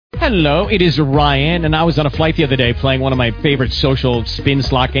Hello, it is Ryan, and I was on a flight the other day playing one of my favorite social spin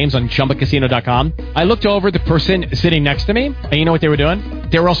slot games on ChumbaCasino.com. I looked over at the person sitting next to me, and you know what they were doing?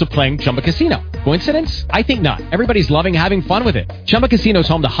 They were also playing Chumba Casino. Coincidence? I think not. Everybody's loving having fun with it. Chumba Casino is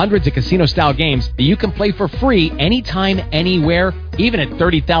home to hundreds of casino-style games that you can play for free anytime, anywhere, even at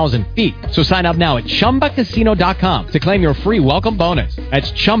 30,000 feet. So sign up now at ChumbaCasino.com to claim your free welcome bonus.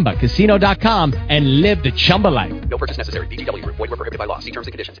 That's ChumbaCasino.com and live the Chumba life. No purchase necessary. VGW. Void where prohibited by law. See terms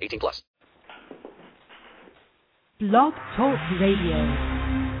and conditions. 18+. Blog Talk Radio.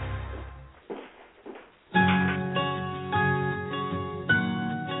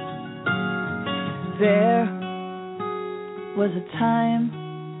 There was a time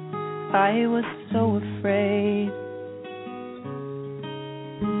I was so afraid,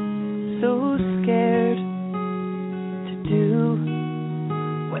 so scared to do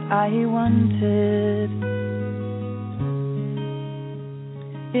what I wanted.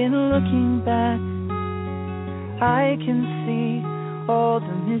 In looking back, I can see all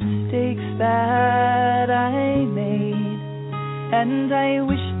the mistakes that I made, and I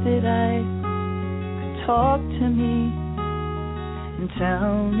wish that I talk to me and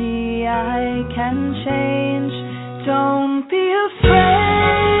tell me I can change. Don't be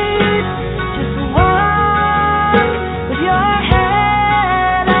afraid, just walk with your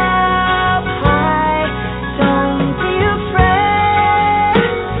head up high. Don't be afraid,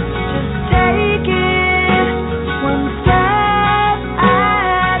 just take it one step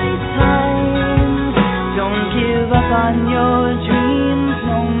at a time. Don't give up on your dreams,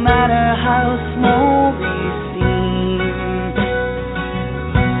 no matter how small.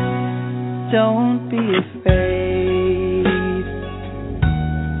 Don't be afraid.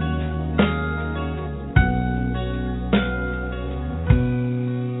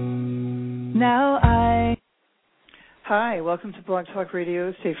 Hi, welcome to Blog Talk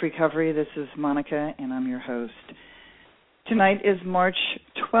Radio, Safe Recovery. This is Monica, and I'm your host. Tonight is March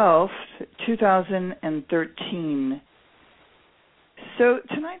 12th, 2013. So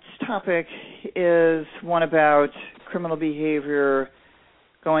tonight's topic is one about criminal behavior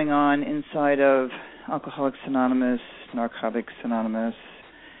going on inside of Alcoholics Anonymous, Narcotics Anonymous.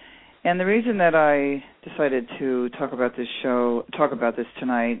 And the reason that I decided to talk about this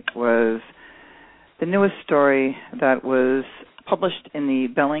tonight was the newest story that was published in the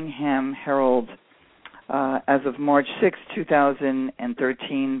Bellingham Herald as of March 6,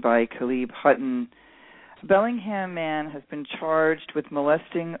 2013 by Caleb Hutton. A Bellingham man has been charged with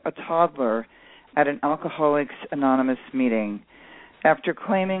molesting a toddler at an Alcoholics Anonymous meeting. After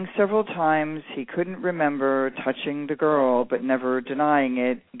claiming several times he couldn't remember touching the girl but never denying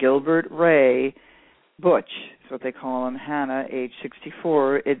it, Gilbert Ray Butch, is what they call him, Hannah, age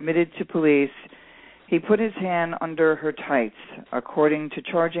 64, admitted to police he put his hand under her tights. According to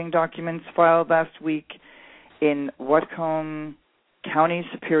charging documents filed last week in Whatcom County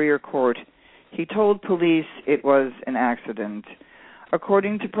Superior Court, he told police it was an accident.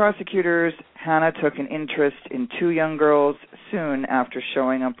 According to prosecutors, Hannah took an interest in two young girls soon after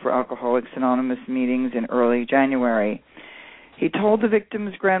showing up for Alcoholics Anonymous meetings in early January. He told the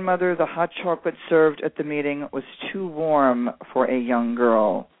victim's grandmother the hot chocolate served at the meeting was too warm for a young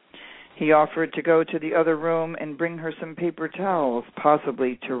girl. He offered to go to the other room and bring her some paper towels,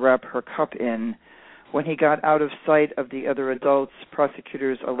 possibly to wrap her cup in. When he got out of sight of the other adults,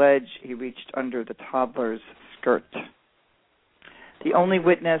 prosecutors allege he reached under the toddler's skirt. The only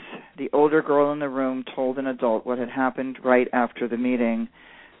witness, the older girl in the room, told an adult what had happened right after the meeting.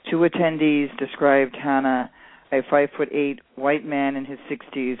 Two attendees described Hannah, a 5'8" white man in his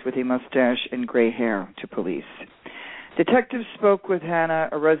 60s with a mustache and gray hair, to police. Detectives spoke with Hannah,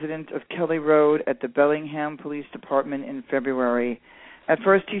 a resident of Kelly Road, at the Bellingham Police Department in February. At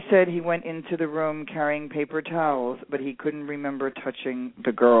first he said he went into the room carrying paper towels, but he couldn't remember touching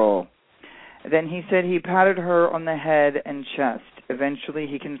the girl. Then he said he patted her on the head and chest. Eventually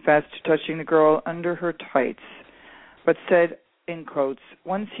he confessed to touching the girl under her tights, but said, in quotes,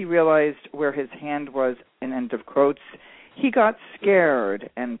 once he realized where his hand was, in end of quotes, he got scared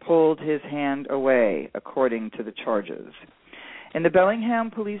and pulled his hand away, according to the charges. In the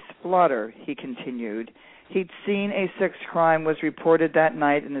Bellingham police blotter, he continued, he'd seen a sex crime was reported that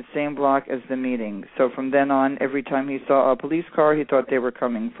night in the same block as the meeting. So from then on, every time he saw a police car, he thought they were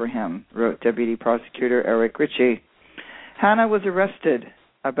coming for him, wrote Deputy Prosecutor Eric Ritchie. Hannah was arrested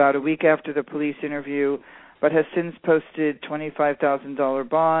about a week after the police interview, but has since posted $25,000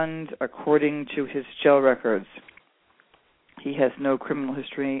 bond, according to his jail records. He has no criminal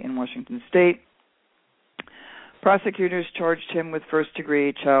history in Washington State. Prosecutors charged him with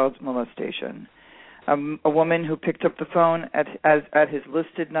first-degree child molestation. A woman who picked up the phone at his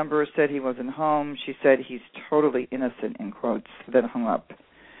listed number said he wasn't home. She said he's totally innocent, in quotes, then hung up.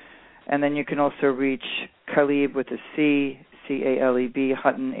 And then you can also reach Caleb with a C, C-A-L-E-B,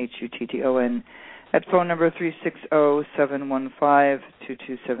 Hutton, H-U-T-T-O-N, at phone number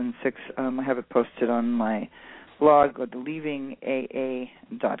 360-715-2276. I have it posted on my blog, or the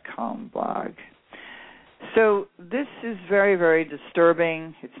leavingaa.com blog. So this is very, very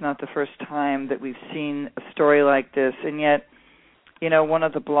disturbing. It's not the first time that we've seen a story like this, and yet, one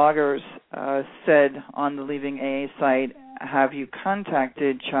of the bloggers said on the Leaving AA site, have you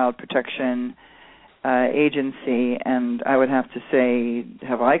contacted Child Protection Agency? And I would have to say,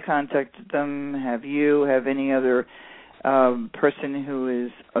 have I contacted them? Have you? Have any other person who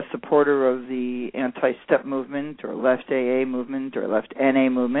is a supporter of the anti-step movement or left AA movement or left NA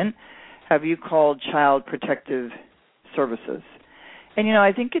movement? Have you called Child Protective Services? And,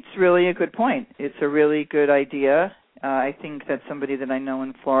 I think it's really a good point. It's a really good idea. I think that somebody that I know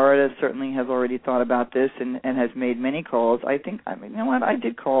in Florida certainly has already thought about this and has made many calls. I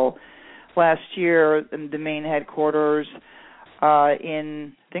did call last year in the main headquarters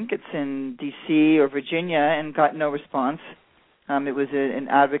in D.C. or Virginia, and got no response. It was an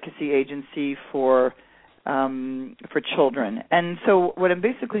advocacy agency for children. And so what I'm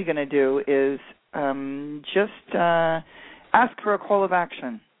basically going to do is just ask for a call of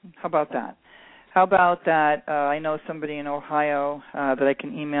action. How about that? I know somebody in Ohio that I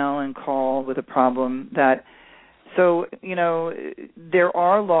can email and call with a problem So, there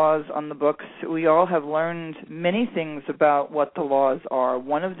are laws on the books. We all have learned many things about what the laws are,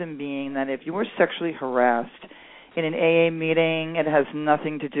 one of them being that if you were sexually harassed in an AA meeting, it has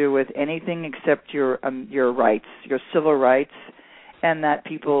nothing to do with anything except your rights, your civil rights, and that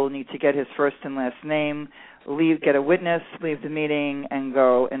people need to get his first and last name, get a witness, leave the meeting, and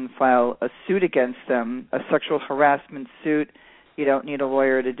go and file a suit against them, a sexual harassment suit. You don't need a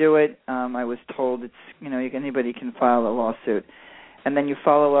lawyer to do it. I was told anybody can file a lawsuit. And then you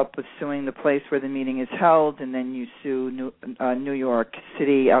follow up with suing the place where the meeting is held, and then you sue New York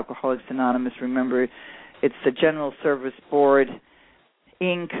City Alcoholics Anonymous. Remember, it's the General Service Board,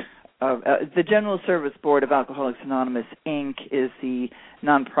 Inc. The General Service Board of Alcoholics Anonymous, Inc. is the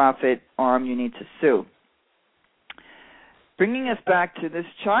nonprofit arm you need to sue. Bringing us back to this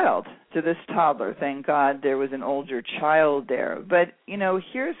child, to this toddler. Thank God there was an older child there. But,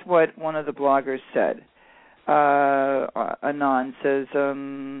 here's what one of the bloggers said. Anon says,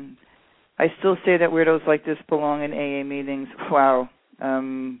 I still say that weirdos like this belong in AA meetings. Wow.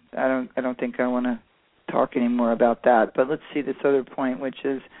 I don't think I want to talk anymore about that. But let's see this other point, which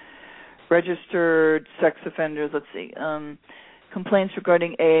is registered sex offenders. Let's see. Complaints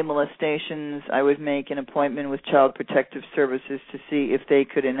regarding AA molestations, I would make an appointment with Child Protective Services to see if they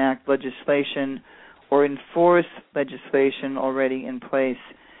could enact legislation or enforce legislation already in place.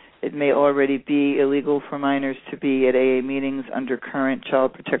 It may already be illegal for minors to be at AA meetings under current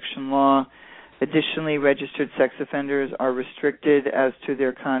child protection law. Additionally, registered sex offenders are restricted as to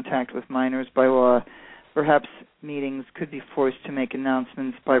their contact with minors by law. Perhaps meetings could be forced to make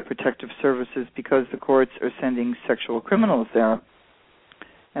announcements by protective services because the courts are sending sexual criminals there.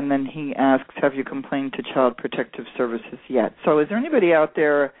 And then he asks, have you complained to Child Protective Services yet? So is there anybody out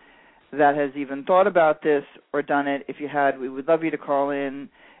there that has even thought about this or done it? If you had, we would love you to call in,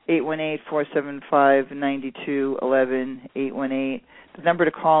 818-475-9211, 818. The number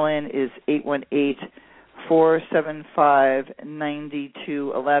to call in is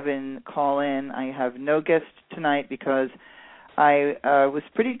 818-475-9211. Call in. I have no guest tonight because I was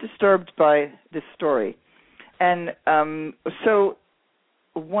pretty disturbed by this story. And so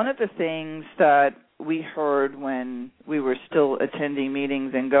one of the things that we heard when we were still attending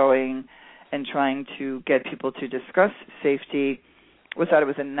meetings and going and trying to get people to discuss safety was that it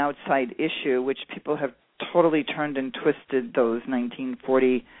was an outside issue, which people have totally turned and twisted those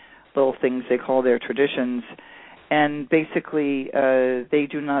 1940 little things they call their traditions, and basically they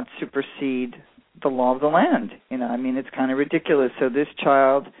do not supersede the law of the land. It's kind of ridiculous. So this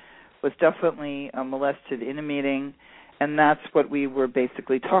child was definitely molested in a meeting, and that's what we were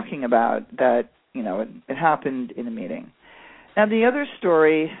basically talking about, that, it happened in a meeting. Now, the other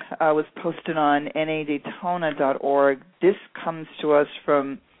story was posted on nadaytona.org. This comes to us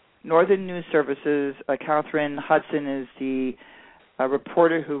from Northern News Services. Catherine Hudson is the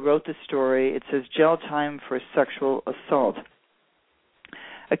reporter who wrote the story. It says, jail time for sexual assault.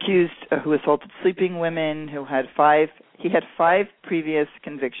 Accused who assaulted sleeping women, he had five previous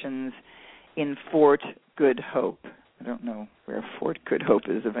convictions in Fort Good Hope. I don't know where Fort Good Hope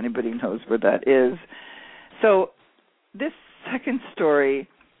is, if anybody knows where that is. So this second story,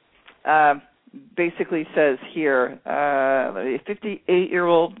 basically says here, a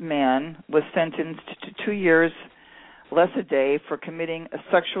 58-year-old man was sentenced to 2 years less a day for committing a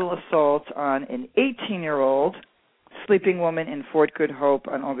sexual assault on an 18-year-old sleeping woman in Fort Good Hope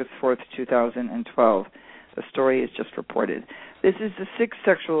on August 4th, 2012. The story is just reported. This is the sixth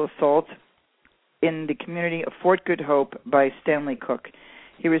sexual assault in the community of Fort Good Hope by Stanley Cook.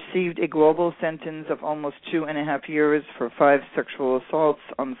 He received a global sentence of almost 2.5 years for 5 sexual assaults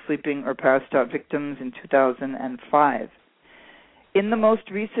on sleeping or passed out victims in 2005. In the most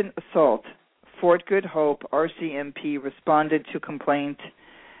recent assault, Fort Good Hope RCMP responded to complaint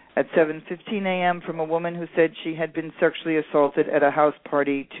at 7:15 a.m. from a woman who said she had been sexually assaulted at a house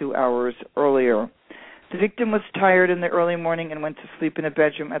party 2 hours earlier. The victim was tired in the early morning and went to sleep in a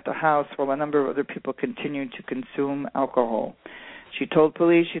bedroom at the house while a number of other people continued to consume alcohol. She told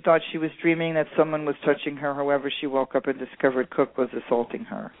police she thought she was dreaming that someone was touching her. However, she woke up and discovered Cook was assaulting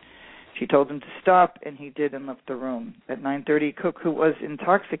her. She told him to stop, and he did and left the room. At 9:30, Cook, who was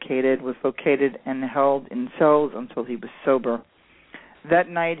intoxicated, was located and held in cells until he was sober. That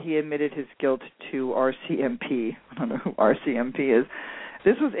night, he admitted his guilt to RCMP. I don't know who RCMP is.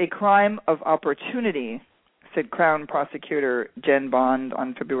 This was a crime of opportunity, said Crown Prosecutor Jen Bond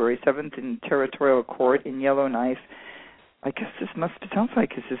on February 7th in Territorial Court in Yellowknife. I guess sounds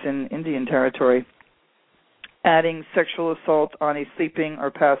like this is in Indian Territory. Adding sexual assault on a sleeping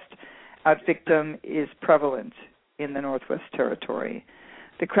or passed out victim is prevalent in the Northwest Territory.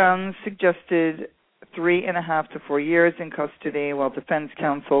 The Crown suggested 3.5 to 4 years in custody, while defense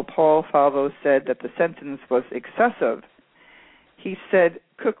counsel Paul Falvo said that the sentence was excessive. He said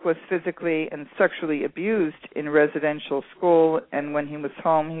Cook was physically and sexually abused in residential school, and when he was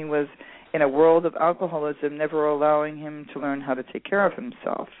home, he was in a world of alcoholism, never allowing him to learn how to take care of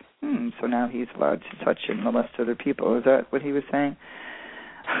himself. So now he's allowed to touch and molest other people. Is that what he was saying?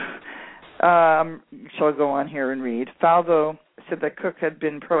 Shall I go on here and read? Falvo said that Cook had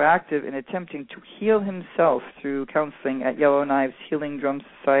been proactive in attempting to heal himself through counseling at Yellowknife's Healing Drum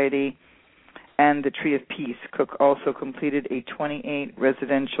Society and the Tree of Peace. Cook also completed a 28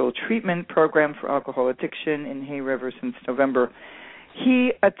 residential treatment program for alcohol addiction in Hay River since November.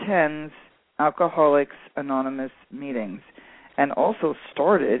 He attends Alcoholics Anonymous meetings and also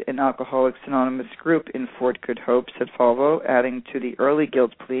started an Alcoholics Anonymous group in Fort Good Hope, said Falvo, adding to the early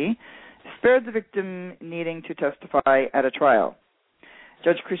guilt plea, spared the victim needing to testify at a trial.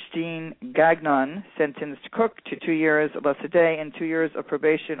 Judge Christine Gagnon sentenced Cook to 2 years less a day and 2 years of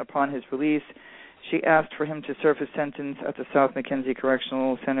probation upon his release. She asked for him to serve his sentence at the South Mackenzie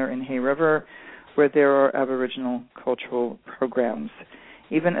Correctional Center in Hay River, where there are Aboriginal cultural programs.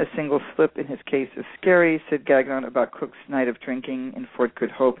 Even a single slip in his case is scary, said Gagnon about Cook's night of drinking in Fort Good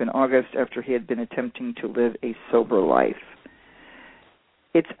Hope in August after he had been attempting to live a sober life.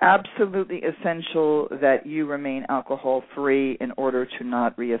 It's absolutely essential that you remain alcohol-free in order to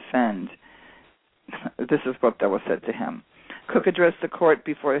not reoffend. This is what that was said to him. Cook addressed the court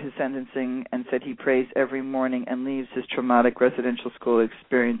before his sentencing and said he prays every morning and leaves his traumatic residential school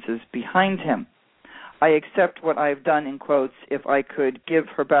experiences behind him. I accept what I've done, in quotes. If I could give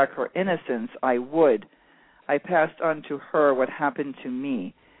her back her innocence, I would. I passed on to her what happened to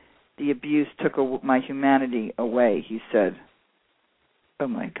me. The abuse took my humanity away, he said. Oh,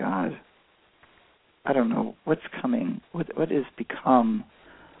 my God. I don't know what's coming. What has become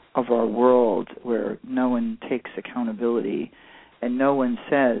of our world where no one takes accountability and no one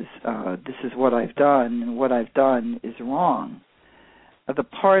says, this is what I've done and what I've done is wrong. The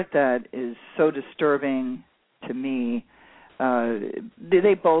part that is so disturbing to me,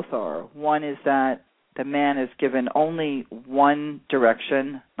 they both are. One is that the man is given only one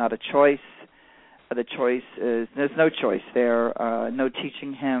direction, not a choice. The choice is, there's no choice there, no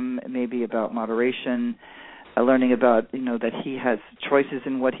teaching him maybe about moderation, learning about, that he has choices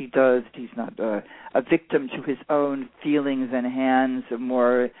in what he does. He's not a victim to his own feelings and hands,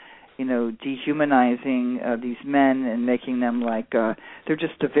 more dehumanizing these men and making them like they're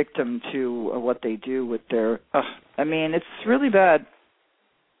just a victim to what they do with their... it's really bad.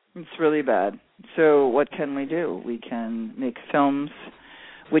 It's really bad. So what can we do? We can make films,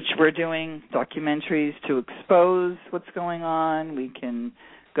 which we're doing, documentaries to expose what's going on. We can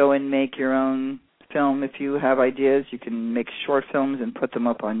go and make your own film if you have ideas. You can make short films and put them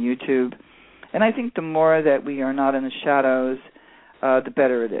up on YouTube. And I think the more that we are not in the shadows, the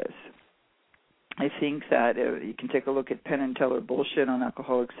better it is. I think that you can take a look at Penn and Teller Bullshit on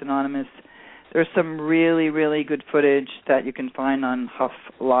Alcoholics Anonymous. There's some really, really good footage that you can find on Huff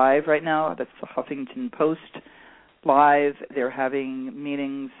Live right now. That's the Huffington Post Live. They're having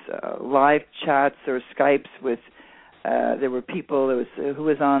meetings, live chats or Skypes with there were people. There was who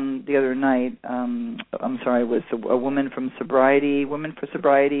was on the other night. It was a woman from Sobriety, Women for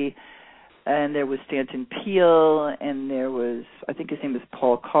Sobriety, and there was Stanton Peele, and there was, I think his name was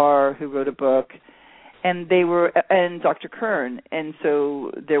Paul Carr, who wrote a book, and Dr. Kern. And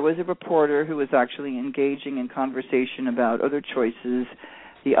so there was a reporter who was actually engaging in conversation about other choices,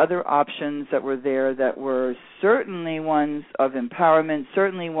 the other options that were there that were certainly ones of empowerment,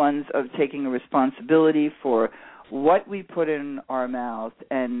 certainly ones of taking a responsibility for what we put in our mouth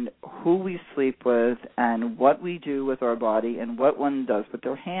and who we sleep with and what we do with our body and what one does with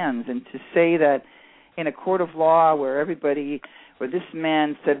their hands. And to say that in a court of law where this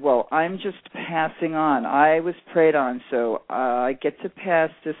man said, well, I'm just passing on. I was preyed on, so I get to pass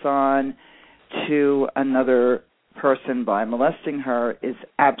this on to another person by molesting her is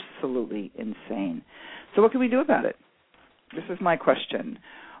absolutely insane. So what can we do about it? This is my question.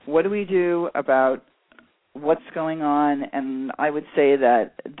 What do we do about what's going on? And I would say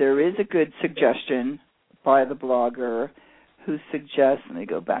that there is a good suggestion by the blogger who suggests, let me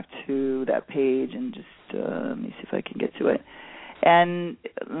go back to that page and just let me see if I can get to it. And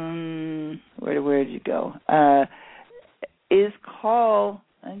where did you go? Is call,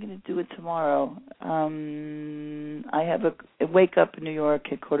 I'm going to do it tomorrow. I have a Wake Up New York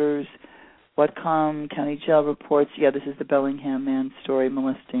headquarters, Whatcom County Jail reports, this is the Bellingham man story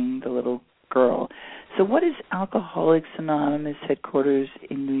molesting the little girl. So what is Alcoholics Anonymous headquarters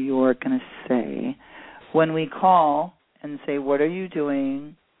in New York going to say when we call and say, what are you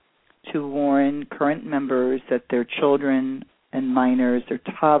doing to warn current members that their children and minors, their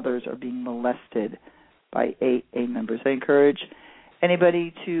toddlers, are being molested by AA members? I encourage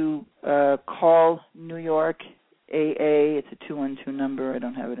anybody to call New York AA. It's a 212 number. I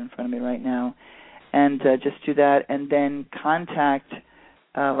don't have it in front of me right now. And just do that, and then contact,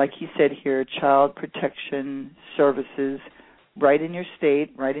 like he said here, Child Protection Services right in your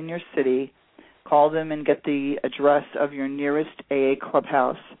state, right in your city. Call them and get the address of your nearest AA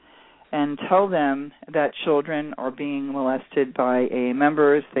clubhouse and tell them that children are being molested by AA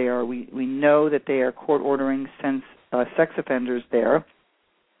members. They are. We know that they are court ordering sex offenders there,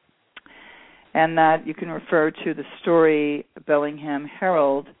 and that you can refer to the story Bellingham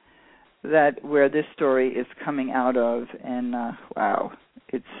Herald, that where this story is coming out of. And wow,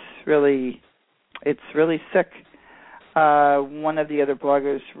 it's really sick. One of the other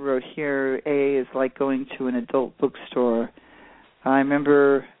bloggers wrote here, AA is like going to an adult bookstore. I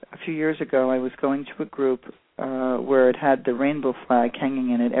remember a few years ago I was going to a group where it had the rainbow flag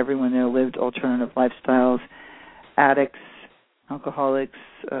hanging in it. Everyone there lived alternative lifestyles, addicts, alcoholics,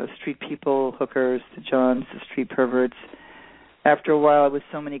 street people, hookers, the Johns, the street perverts. After a while, with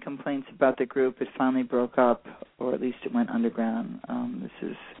so many complaints about the group, it finally broke up, or at least it went underground.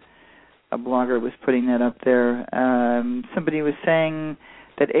 This is a blogger was putting that up there. Somebody was saying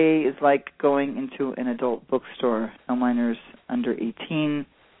that AA is like going into an adult bookstore. No minors under 18.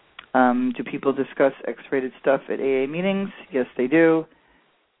 Do people discuss X-rated stuff at AA meetings? Yes, they do.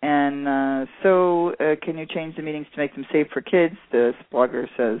 And so can you change the meetings to make them safe for kids? This blogger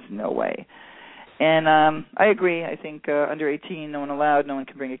says no way. And I agree. I think under 18, no one allowed, no one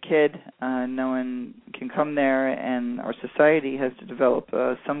can bring a kid, no one can come there, and our society has to develop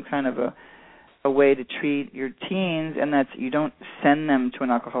some kind of a way to treat your teens, and that's you don't send them to an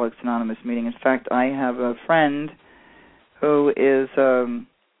Alcoholics Anonymous meeting. In fact, I have a friend who is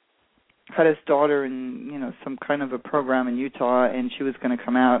had his daughter in some kind of a program in Utah, and she was going to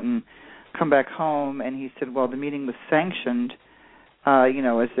come out and come back home, and he said, well, the meeting was sanctioned.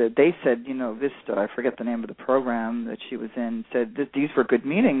 They said, Vista, I forget the name of the program that she was in, said that these were good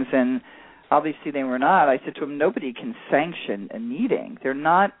meetings, and obviously they were not. I said to him, nobody can sanction a meeting. They're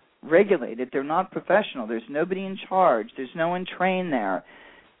not regulated. They're not professional. There's nobody in charge. There's no one trained there.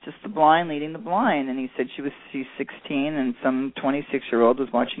 Just the blind leading the blind. And he said she's 16, and some 26-year-old was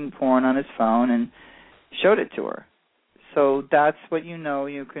watching porn on his phone and showed it to her. So that's what you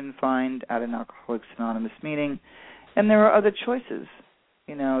can find at an Alcoholics Anonymous meeting. And there are other choices.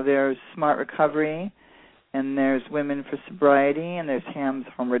 There's Smart Recovery, and there's Women for Sobriety, and there's Ham's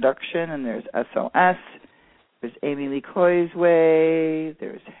Home Reduction, and there's SOS. There's Amy Lee Coy's Way.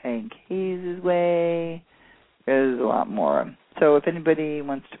 There's Hank Hayes' Way. There's a lot more. So if anybody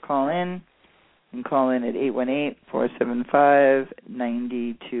wants to call in, you can call in at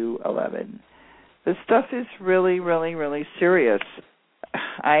 818-475-9211. This stuff is really, really, really serious.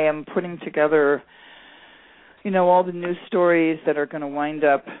 I am putting together all the news stories that are going to wind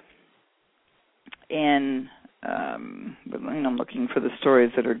up in, I'm looking for the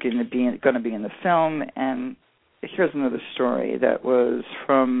stories that are going to be in the film. And here's another story that was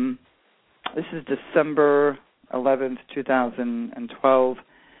from, this is December 11th, 2012,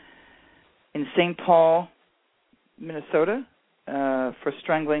 in St. Paul, Minnesota, for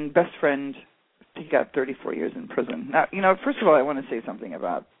strangling best friend. He got 34 years in prison. Now, first of all, I want to say something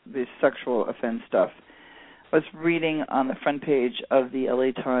about this sexual offense stuff. I was reading on the front page of the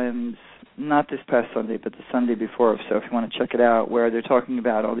LA Times, not this past Sunday, but the Sunday before, so if you want to check it out, where they're talking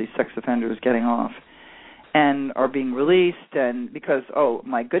about all these sex offenders getting off and are being released, and because, oh,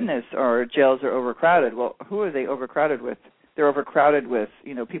 my goodness, our jails are overcrowded. Well, who are they overcrowded with? They're overcrowded with,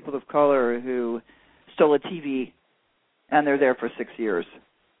 people of color who stole a TV, and they're there for 6 years.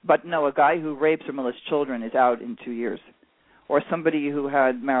 But no, a guy who rapes or molests children is out in 2 years. Or somebody who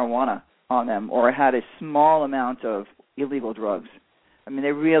had marijuana on them or had a small amount of illegal drugs. I mean,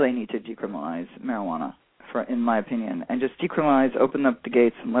 they really need to decriminalize marijuana, in my opinion, and just decriminalize, open up the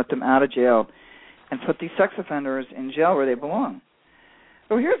gates, and let them out of jail and put these sex offenders in jail where they belong.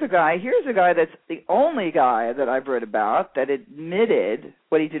 So here's a guy that's the only guy that I've read about that admitted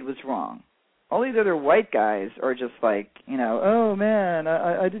what he did was wrong. All these other white guys are just like, oh, man,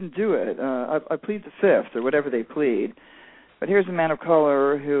 I didn't do it. I plead the fifth or whatever they plead. But here's a man of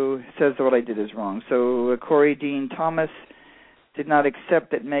color who says that what I did is wrong. So Corey Dean Thomas did not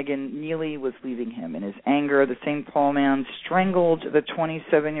accept that Megan Neely was leaving him. In his anger, the St. Paul man strangled the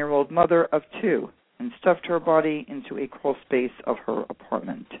 27-year-old mother of two and stuffed her body into a crawl space of her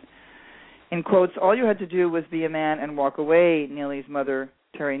apartment. In quotes, all you had to do was be a man and walk away, Neely's mother,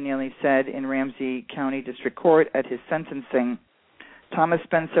 Terry Neely, said in Ramsey County District Court at his sentencing. Thomas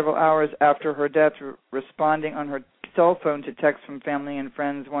spent several hours after her death responding on her cell phone to texts from family and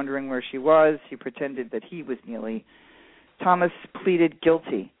friends wondering where she was. He pretended that he was Neely. Thomas pleaded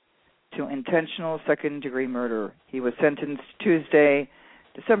guilty to intentional second-degree murder. He was sentenced Tuesday,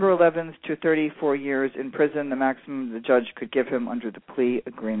 December 11th, to 34 years in prison, the maximum the judge could give him under the plea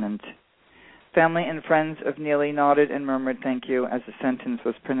agreement. Family and friends of Neely nodded and murmured thank you as the sentence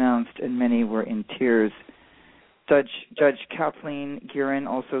was pronounced, and many were in tears. Judge Kathleen Guerin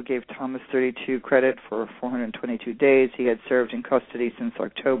also gave Thomas 32 credit for 422 days. He had served in custody since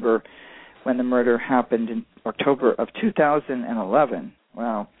October when the murder happened in October of 2011.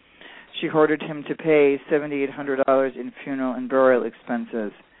 Wow. She ordered him to pay $7,800 in funeral and burial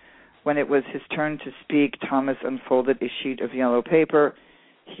expenses. When it was his turn to speak, Thomas unfolded a sheet of yellow paper.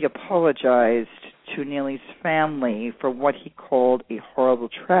 He apologized to Neely's family for what he called a horrible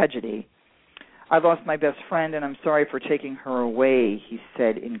tragedy. I lost my best friend, and I'm sorry for taking her away, he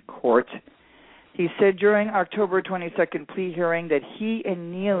said in court. He said during October 22nd plea hearing that he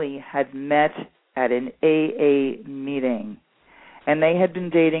and Neely had met at an AA meeting, and they had been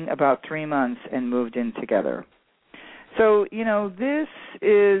dating about 3 months and moved in together. So, this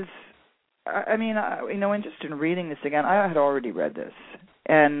is, and just in reading this again, I had already read this.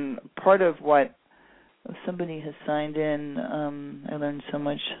 And part of what somebody has signed in, I learned so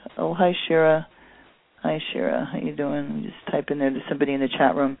much. Oh, hi, Shira. Hi, Shira. How you doing? Just type in there to somebody in the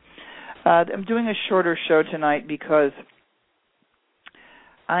chat room. I'm doing a shorter show tonight because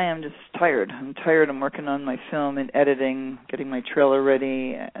I am just tired. I'm tired. I'm working on my film and editing, getting my trailer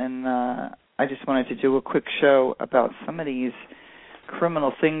ready, and I just wanted to do a quick show about some of these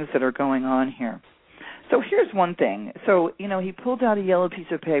criminal things that are going on here. So here's one thing. So, he pulled out a yellow piece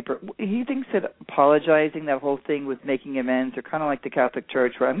of paper. He thinks that apologizing, that whole thing with making amends, are kind of like the Catholic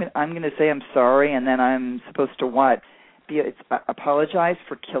Church, where I'm going to say I'm sorry, and then I'm supposed to what? Apologize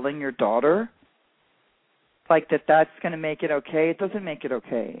for killing your daughter? Like that's going to make it okay? It doesn't make it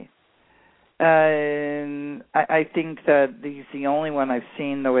okay. I think that he's the only one I've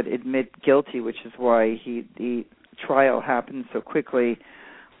seen that would admit guilty, which is why the trial happened so quickly.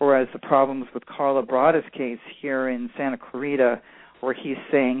 Whereas the problems with Carla Brada's case here in Santa Clarita, where he's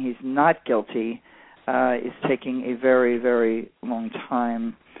saying he's not guilty, is taking a very, very long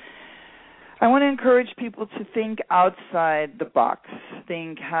time. I want to encourage people to think outside the box.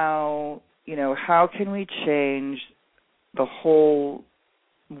 Think how can we change the whole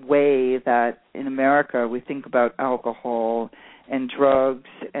way that in America we think about alcohol and drugs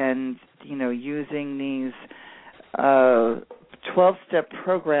and, using these 12-step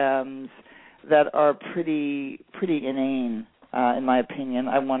programs that are pretty inane, in my opinion.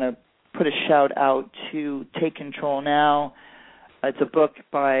 I want to put a shout out to Take Control Now. It's a book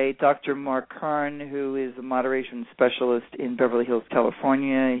by Dr. Mark Karn, who is a moderation specialist in Beverly Hills,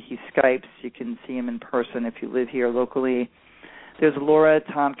 California. He Skypes. You can see him in person if you live here locally. There's Laura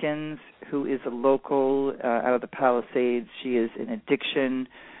Tompkins, who is a local out of the Palisades. She is an addiction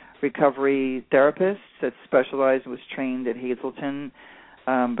recovery therapist that specialized, was trained at Hazleton,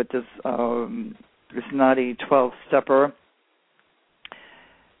 but is not a 12-stepper.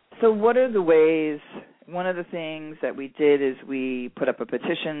 So what are the ways one of the things that we did is we put up a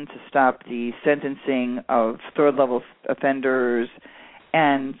petition to stop the sentencing of third-level offenders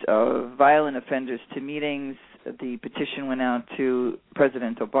and violent offenders to meetings. The petition went out to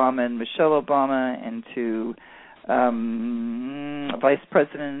President Obama and Michelle Obama and to Vice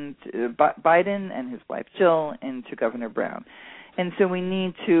President Biden and his wife Jill and to Governor Brown. And so we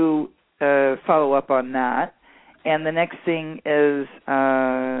need to follow up on that. And the next thing is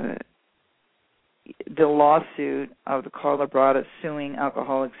the lawsuit of the Carla Brada suing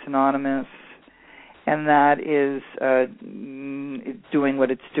Alcoholics Anonymous, and that is doing what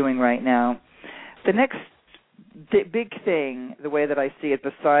it's doing right now. The next big thing, the way that I see it,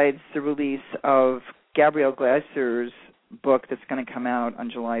 besides the release of Gabrielle Glasser's book that's going to come out on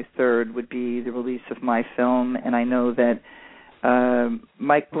July 3rd, would be the release of my film, and I know that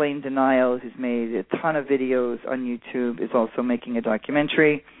Mike Blaine Denial, who's made a ton of videos on YouTube, is also making a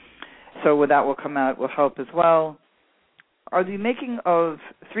documentary. So when that will come out, will help as well. Are the making of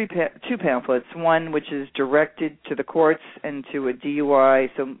two pamphlets, one which is directed to the courts and to a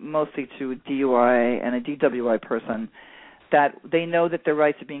DUI, so mostly to a DUI and a DWI person, that they know that their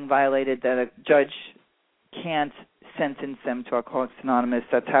rights are being violated, that a judge can't sentence them to Alcoholics Anonymous.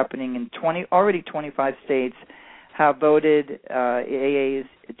 That's happening in 25 states have voted AA is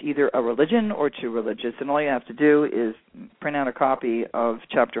either a religion or too religious, and all you have to do is print out a copy of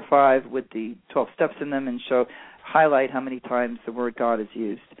Chapter 5 with the 12 steps in them and highlight how many times the word God is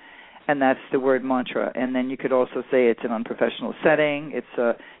used, and that's the word mantra. And then you could also say it's an unprofessional setting, it's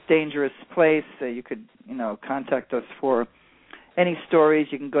a dangerous place, so you could contact us for any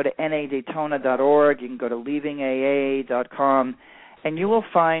stories. You can go to nadaytona.org, you can go to leavingaa.com, and you will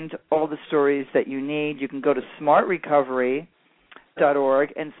find all the stories that you need. You can go to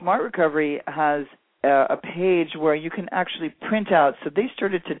smartrecovery.org, and Smart Recovery has a page where you can actually print out. So they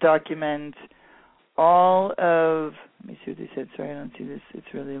started to document all of, let me see what they said. Sorry, I don't see this.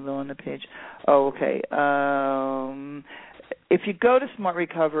 It's really low on the page. Oh, okay. If you go to Smart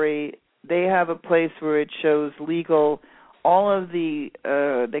Recovery, they have a place where it shows legal, all of the,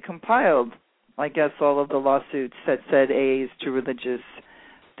 they compiled, I guess, all of the lawsuits that said AA is too religious.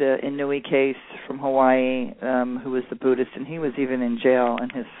 The Inui case from Hawaii, who was the Buddhist, and he was even in jail,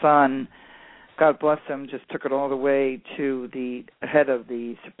 and his son, God bless him, just took it all the way to the head of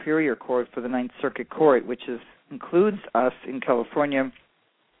the Superior Court for the Ninth Circuit Court, which includes us in California.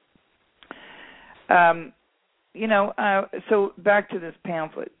 So back to this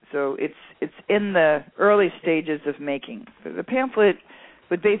pamphlet. So it's in the early stages of making. So the pamphlet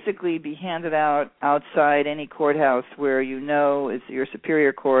would basically be handed out outside any courthouse where is your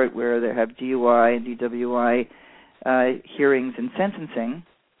Superior Court, where they have DUI and DWI hearings and sentencing.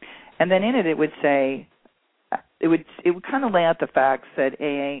 And then in it would say, it would kind of lay out the facts that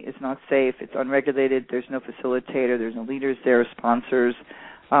AA is not safe, it's unregulated, there's no facilitator, there's no leaders there, sponsors,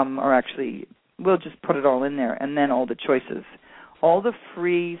 or actually, we'll just put it all in there, and then all the choices. All the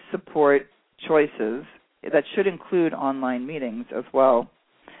free support choices, that should include online meetings as well.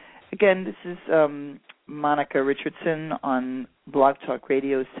 Again, this is Monica Richardson on Blog Talk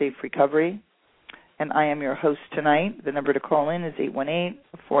Radio's Safe Recovery, and I am your host tonight. The number to call in is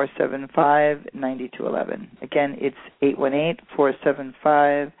 818-475-9211. Again, it's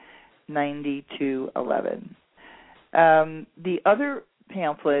 818-475-9211. The other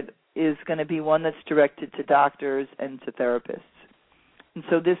pamphlet is going to be one that's directed to doctors and to therapists. And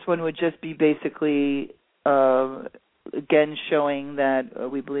so this one would just be basically, again, showing that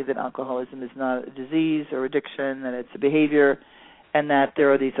we believe that alcoholism is not a disease or addiction, that it's a behavior, and that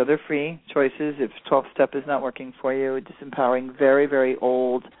there are these other free choices. If 12-step is not working for you, disempowering, very, very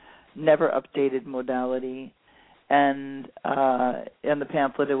old, never updated modality. And in the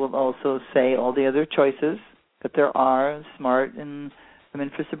pamphlet, it will also say all the other choices that there are: SMART and Women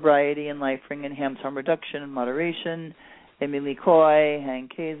for Sobriety and Life-Ring and Harm Reduction and Moderation, Emily Coy,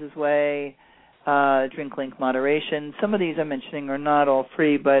 Hank Hayes' Way, Drink Link Moderation. Some of these I'm mentioning are not all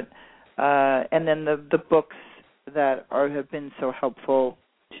free, but and then the books that have been so helpful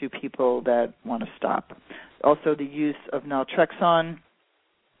to people that want to stop. Also, the use of naltrexone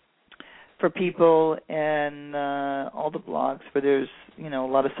for people, and all the blogs where there's a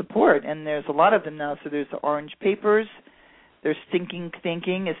lot of support, and there's a lot of them now. So there's the Orange Papers. There's Stinking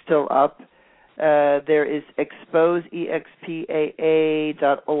Thinking is still up. There is Expose, EXPAA.org,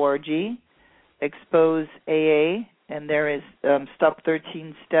 Expose AA, and there is Stop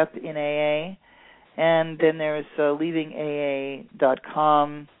 13 Step in AA, and then there's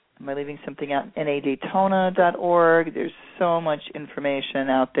leavingaa.com. Am I leaving something out? nadaytona.org. There's so much information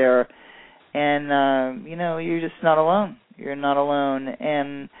out there, and you're just not alone. You're not alone,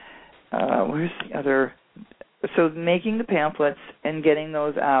 and where's the other? So making the pamphlets and getting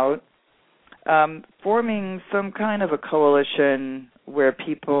those out, forming some kind of a coalition where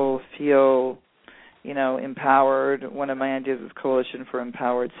people feel, empowered. One of my ideas is Coalition for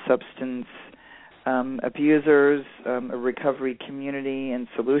Empowered Substance Abusers, a recovery community and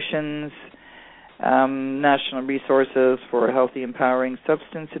solutions, national resources for healthy, empowering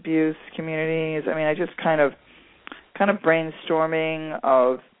substance abuse communities. I just kind of brainstorming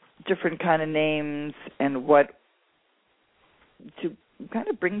of different kind of names and what to kind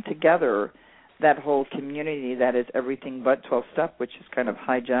of bring together that whole community that is everything but 12-step, which has kind of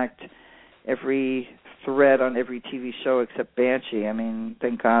hijacked every thread on every TV show except Banshee.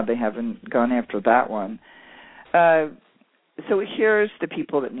 Thank God they haven't gone after that one. So here's the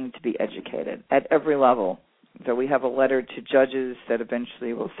people that need to be educated at every level. So we have a letter to judges that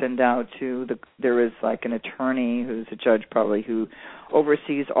eventually we'll send out to there is like an attorney who's a judge probably who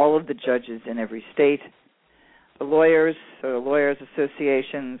oversees all of the judges in every state, the lawyers, so lawyers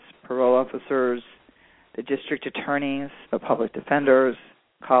associations, parole officers, the district attorneys, the public defenders,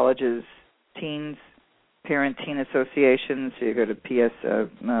 colleges, teens, parent-teen associations, so you go to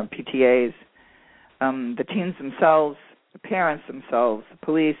PTAs, the teens themselves, the parents themselves, the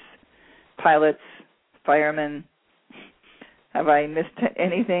police, pilots, firemen. Have I missed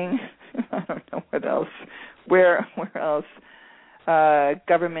anything? I don't know what else. Where else?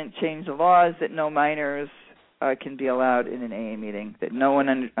 Government changed the laws that no minors can be allowed in an AA meeting, that no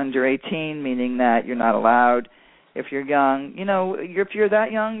one under 18, meaning that you're not allowed. If you're young, if you're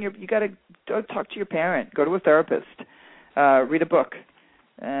that young, you got to go talk to your parent, go to a therapist, read a book,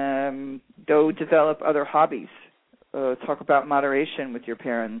 go develop other hobbies, talk about moderation with your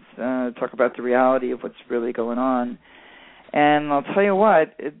parents, talk about the reality of what's really going on. And I'll tell you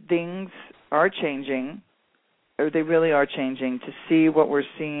what, things are changing, or they really are changing. To see what we're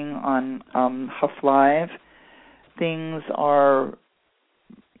seeing on Huff Live, things are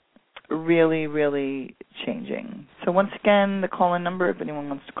really, really changing. So once again, the call-in number, if anyone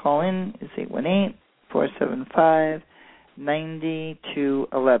wants to call in, is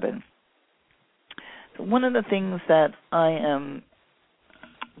 818-475-9211. So one of the things that I am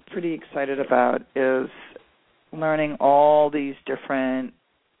pretty excited about is learning all these different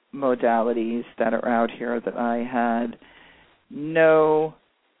modalities that are out here that I had no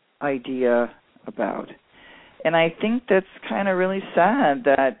idea about. And I think that's kind of really sad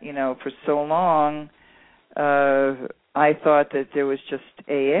that, for so long I thought that there was just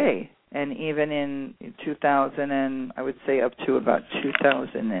AA. And even in 2000 and I would say up to about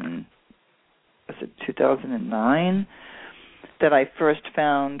 2009 that I first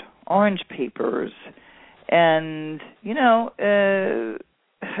found Orange Papers. And,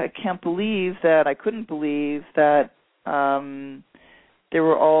 I couldn't believe that there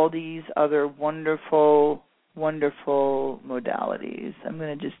were all these other wonderful modalities. I'm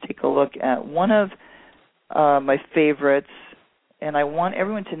going to just take a look at one of my favorites, and I want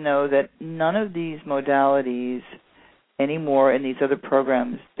everyone to know that none of these modalities anymore in these other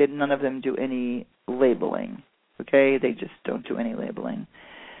programs, none of them do any labeling, okay? They just don't do any labeling.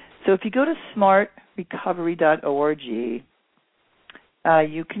 So if you go to smartrecovery.org, you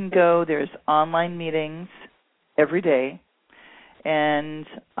can go, there's online meetings every day. And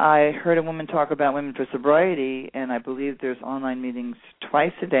I heard a woman talk about Women for Sobriety, and I believe there's online meetings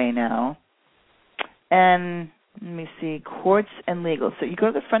twice a day now. And let me see, courts and legal. So you go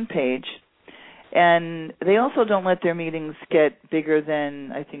to the front page, and they also don't let their meetings get bigger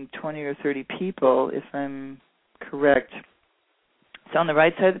than, I think, 20 or 30 people, if I'm correct. So on the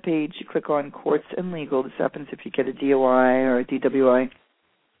right side of the page, you click on courts and legal. This happens if you get a DOI or a DWI.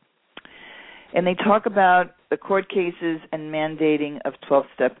 And they talk about the court cases and mandating of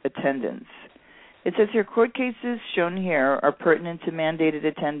 12-step attendance. It says here, court cases shown here are pertinent to mandated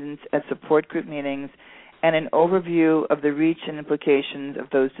attendance at support group meetings and an overview of the reach and implications of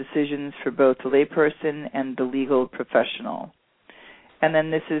those decisions for both the layperson and the legal professional. And then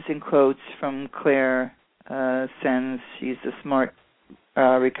this is in quotes from Claire Sens. She's the Smart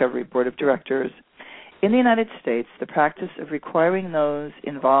Recovery Board of Directors. In the United States, the practice of requiring those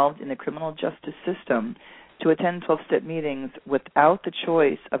involved in the criminal justice system to attend 12-step meetings without the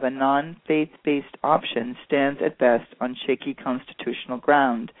choice of a non-faith-based option stands at best on shaky constitutional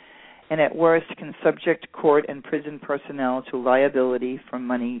ground, and at worst can subject court and prison personnel to liability for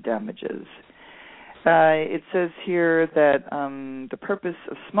money damages. It says here that the purpose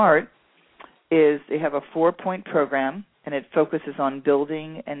of SMART is they have a 4-point program, and it focuses on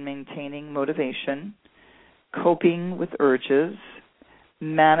building and maintaining motivation, coping with urges,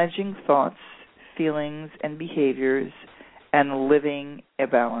 managing thoughts, feelings, and behaviors, and living a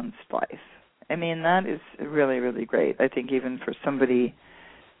balanced life. I mean, that is really, really great. I think even for somebody,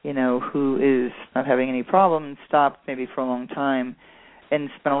 who is not having any problems, stopped maybe for a long time and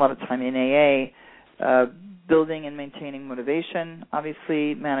spent a lot of time in AA, building and maintaining motivation,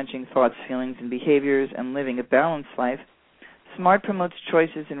 obviously managing thoughts, feelings, and behaviors, and living a balanced life. SMART promotes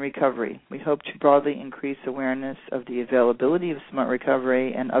choices in recovery. We hope to broadly increase awareness of the availability of SMART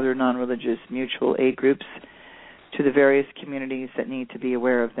recovery and other non-religious mutual aid groups to the various communities that need to be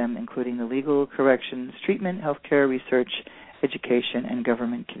aware of them, including the legal, corrections, treatment, healthcare, research, education, and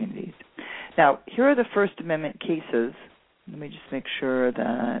government communities. Now, here are the First Amendment cases. Let me just make sure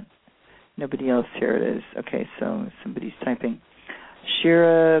that nobody else, here it is. Okay, so somebody's typing.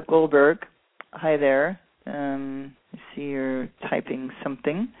 Shira Goldberg, hi there. I see you're typing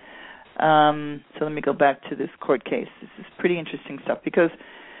something. So let me go back to this court case. This is pretty interesting stuff because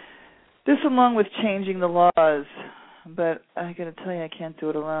this, along with changing the laws, but I got to tell you, I can't do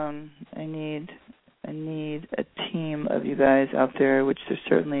it alone. I need a team of you guys out there, which there's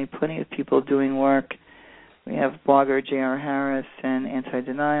certainly plenty of people doing work. We have blogger J.R. Harris and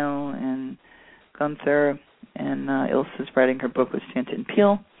Anti-Denial and Gunther, and Ilsa's writing her book with Stanton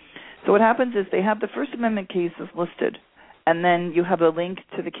Peele. So what happens is they have the First Amendment cases listed, and then you have a link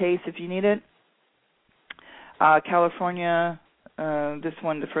to the case if you need it. California, this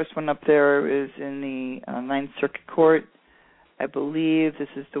one, the first one up there is in the Ninth Circuit Court. I believe this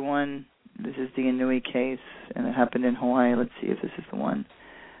is the one. This is the Inui case, and it happened in Hawaii. Let's see if this is the one.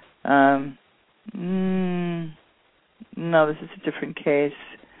 No, this is a different case.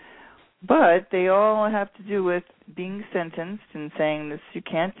 But they all have to do with being sentenced and saying this, you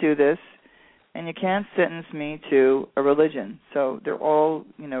can't do this, and you can't sentence me to a religion. So they're all,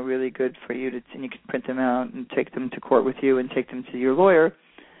 really good for you to, and you can print them out and take them to court with you and take them to your lawyer.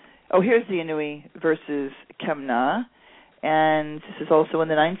 Oh, here's the Inui versus Kemna, and this is also in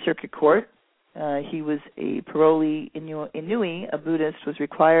the Ninth Circuit Court. He was a parolee Inui, a Buddhist, was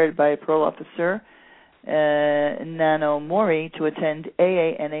required by a parole officer, Nano Mori, to attend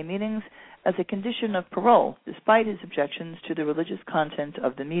AA-NA meetings as a condition of parole, despite his objections to the religious content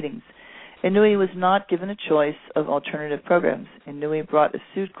of the meetings. Inui was not given a choice of alternative programs. Inui brought a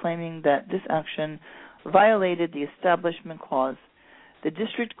suit claiming that this action violated the Establishment Clause. The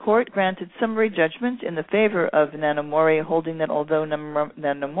district court granted summary judgment in the favor of Nanomori, holding that although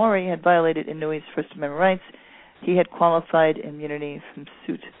Nanomori had violated Inui's First Amendment rights, he had qualified immunity from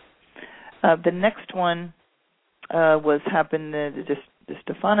suit. The next one happened to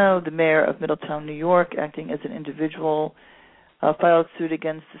Stefano, the mayor of Middletown, New York, acting as an individual, filed suit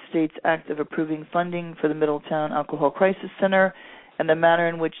against the state's act of approving funding for the Middletown Alcohol Crisis Center, and the manner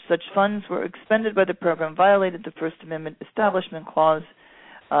in which such funds were expended by the program violated the First Amendment Establishment Clause.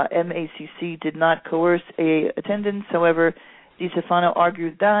 MACC did not coerce AA attendance. However, DiStefano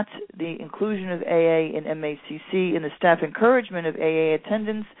argued that the inclusion of AA in MACC and the staff encouragement of AA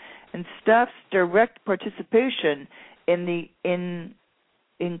attendance and staff's direct participation in the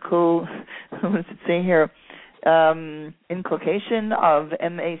what does it say here? Inculcation of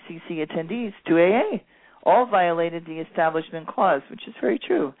MACC attendees to AA all violated the Establishment Clause, which is very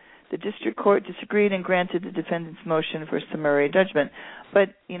true. The district court disagreed and granted the defendant's motion for summary judgment.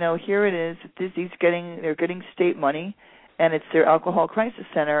 But, here it is. They're getting state money, and it's their alcohol crisis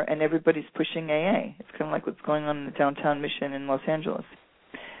center, and everybody's pushing AA. It's kind of like what's going on in the downtown mission in Los Angeles.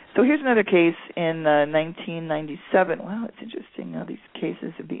 So here's another case in 1997. Wow, it's interesting how these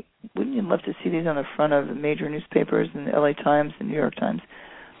cases wouldn't you love to see these on the front of the major newspapers in the LA Times and New York Times?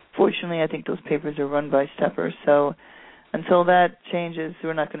 Fortunately, I think those papers are run by steppers, so until that changes,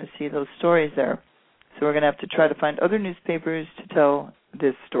 we're not going to see those stories there. So we're going to have to try to find other newspapers to tell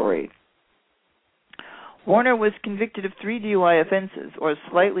this story. Warner was convicted of 3 DUI offenses, or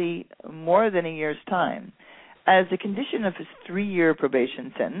slightly more than a year's time. As a condition of his 3-year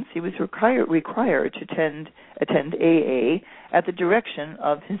probation sentence, he was required to attend AA at the direction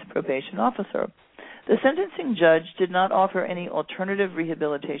of his probation officer. The sentencing judge did not offer any alternative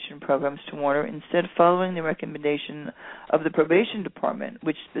rehabilitation programs to Warner, instead following the recommendation of the probation department,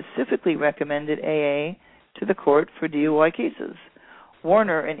 which specifically recommended AA to the court for DUI cases.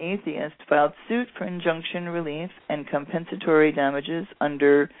 Warner, an atheist, filed suit for injunction relief and compensatory damages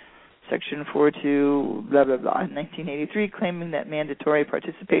under Section 42, blah, blah, blah, in 1983, claiming that mandatory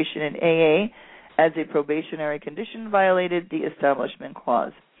participation in AA as a probationary condition violated the Establishment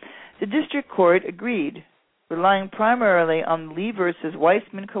Clause. The district court agreed, relying primarily on Lee versus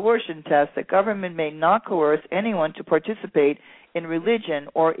Weissman coercion test, that government may not coerce anyone to participate in religion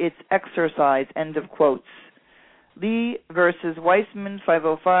or its exercise, end of quotes. Lee versus Weissman,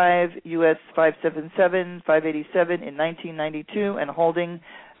 505 U.S. 577, 587 in 1992, and holding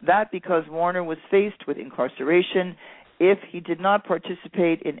that because Warner was faced with incarceration if he did not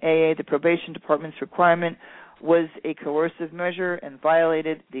participate in AA, the probation department's requirement was a coercive measure and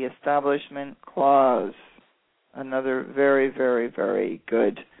violated the Establishment Clause. Another very, very, very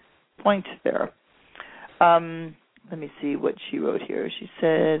good point there. Let me see what she wrote here. She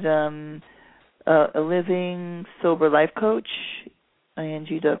said, a living sober life coach,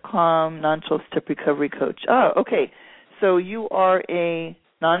 ing.com, non-12-step recovery coach. Oh, okay. So you are a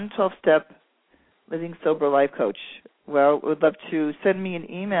non-12-step living sober life coach. Well, would love to send me an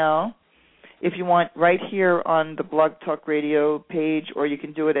email if you want right here on the Blog Talk Radio page, or you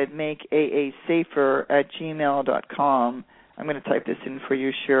can do it at makeaasafer@gmail.com. I'm going to type this in for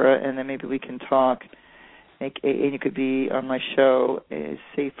you, Shira, and then maybe we can talk. Make AA, and you could be on my show, is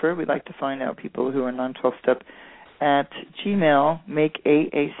safer. We'd like to find out people who are non-12-step at Gmail.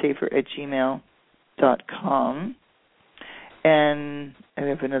 makeaasafer@gmail.com. And I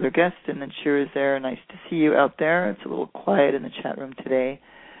have another guest, and then Shira's there. Nice to see you out there. It's a little quiet in the chat room today.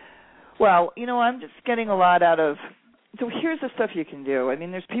 Well, I'm just getting a lot out of... So here's the stuff you can do. I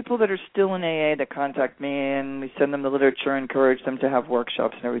mean, there's people that are still in AA that contact me, and we send them the literature, encourage them to have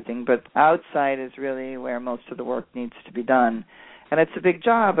workshops and everything. But outside is really where most of the work needs to be done. And it's a big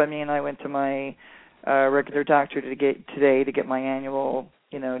job. I mean, I went to my regular doctor today to get my annual,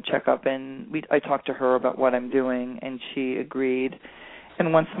 checkup, and I talked to her about what I'm doing, and she agreed.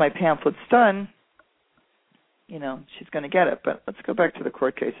 And once my pamphlet's done, she's going to get it. But let's go back to the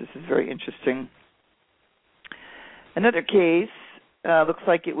court case. This is very interesting. Another case looks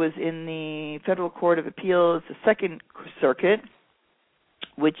like it was in the Federal Court of Appeals, the Second Circuit,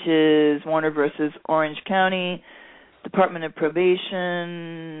 which is Warner versus Orange County, Department of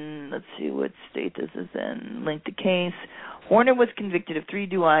Probation. Let's see, what state this is in. Link the case. Warner was convicted of 3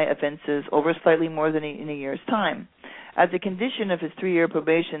 DUI offenses over slightly more than in a year's time. As a condition of his 3-year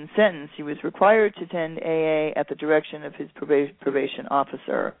probation sentence, he was required to attend AA at the direction of his probation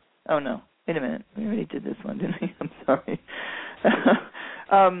officer. Oh, no. Wait a minute. We already did this one, didn't we? I'm sorry.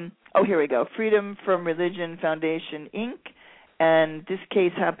 Here we go. Freedom from Religion Foundation, Inc. And this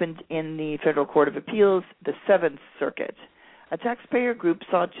case happened in the Federal Court of Appeals, the 7th Circuit. A taxpayer group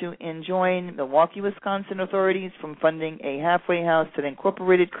sought to enjoin Milwaukee, Wisconsin authorities from funding a halfway house that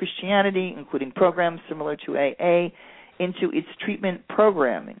incorporated Christianity, including programs similar to AA, into its treatment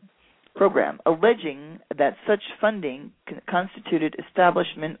program, alleging that such funding constituted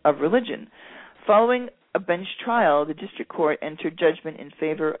establishment of religion. Following a bench trial, the district court entered judgment in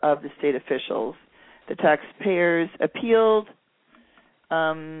favor of the state officials. The taxpayers appealed.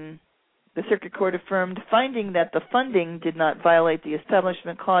 The circuit court affirmed, finding that the funding did not violate the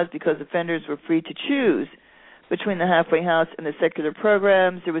Establishment Clause because offenders were free to choose between the halfway house and the secular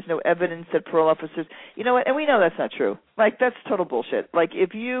programs. There was no evidence that parole officers... You know what? And we know that's not true. Like, that's total bullshit. Like,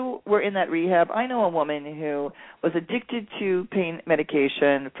 if you were in that rehab... I know a woman who was addicted to pain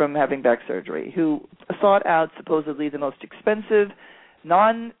medication from having back surgery, who sought out supposedly the most expensive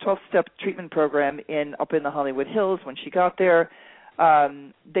non-12-step treatment program up in the Hollywood Hills. When she got there,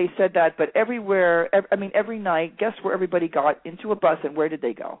 they said that, but every night, guess where everybody got? Into a bus, and where did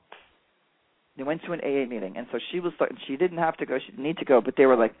they go? They went to an AA meeting, and so she didn't have to go, she didn't need to go, but they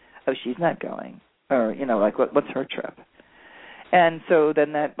were like, oh, she's not going, or, what's her trip? And so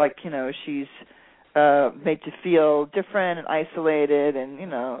then that, she's made to feel different and isolated, and,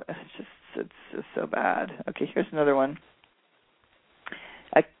 it's just so bad. Okay, here's another one.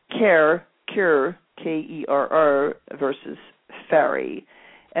 A Cure, Kerr, versus Ferry.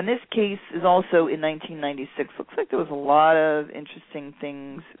 And this case is also in 1996. Looks like there was a lot of interesting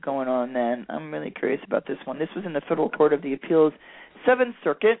things going on then. I'm really curious about this one. This was in the Federal Court of the Appeals, 7th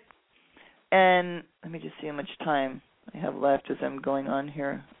Circuit. And let me just see how much time I have left as I'm going on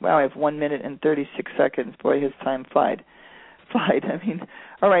here. Wow, I have 1 minute and 36 seconds. Boy, has time flied.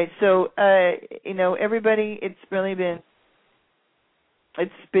 All right, so, everybody, it's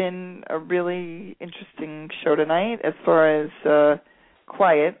been a really interesting show tonight as far as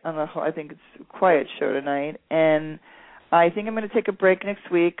quiet. I think it's a quiet show tonight, and I think I'm going to take a break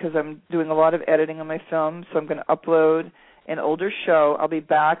next week because I'm doing a lot of editing on my film, so I'm going to upload an older show. I'll be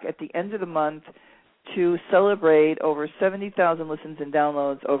back at the end of the month to celebrate over 70,000 listens and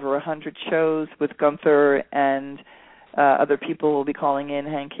downloads, over 100 shows with Gunther, and other people will be calling in.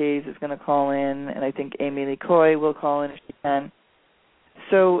 Hank Hayes is going to call in, and I think Amy Lee Coy will call in if she can.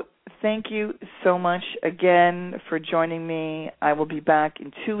 So thank you so much again for joining me. I will be back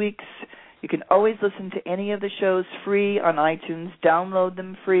in 2 weeks. You can always listen to any of the shows free on iTunes. Download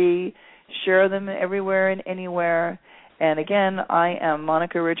them free. Share them everywhere and anywhere. And again, I am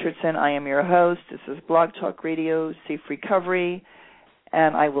Monica Richardson. I am your host. This is Blog Talk Radio, Safe Recovery.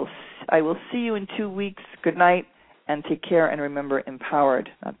 And I will see you in 2 weeks. Good night, and take care. And remember, empowered,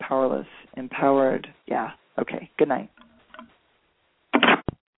 not powerless. Empowered. Yeah. Okay. Good night.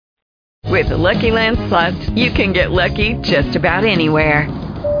 With the Lucky Land Slots, you can get lucky just about anywhere.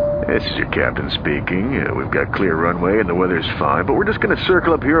 This is your captain speaking. We've got clear runway and the weather's fine, but we're just going to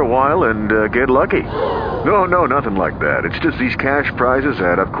circle up here a while and get lucky. No, nothing like that. It's just these cash prizes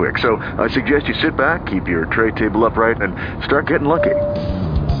add up quick. So I suggest you sit back, keep your tray table upright, and start getting lucky.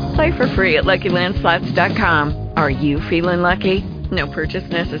 Play for free at LuckyLandSlots.com. Are you feeling lucky? No purchase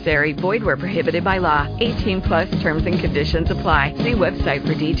necessary. Void where prohibited by law. 18+ terms and conditions apply. See website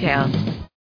for details.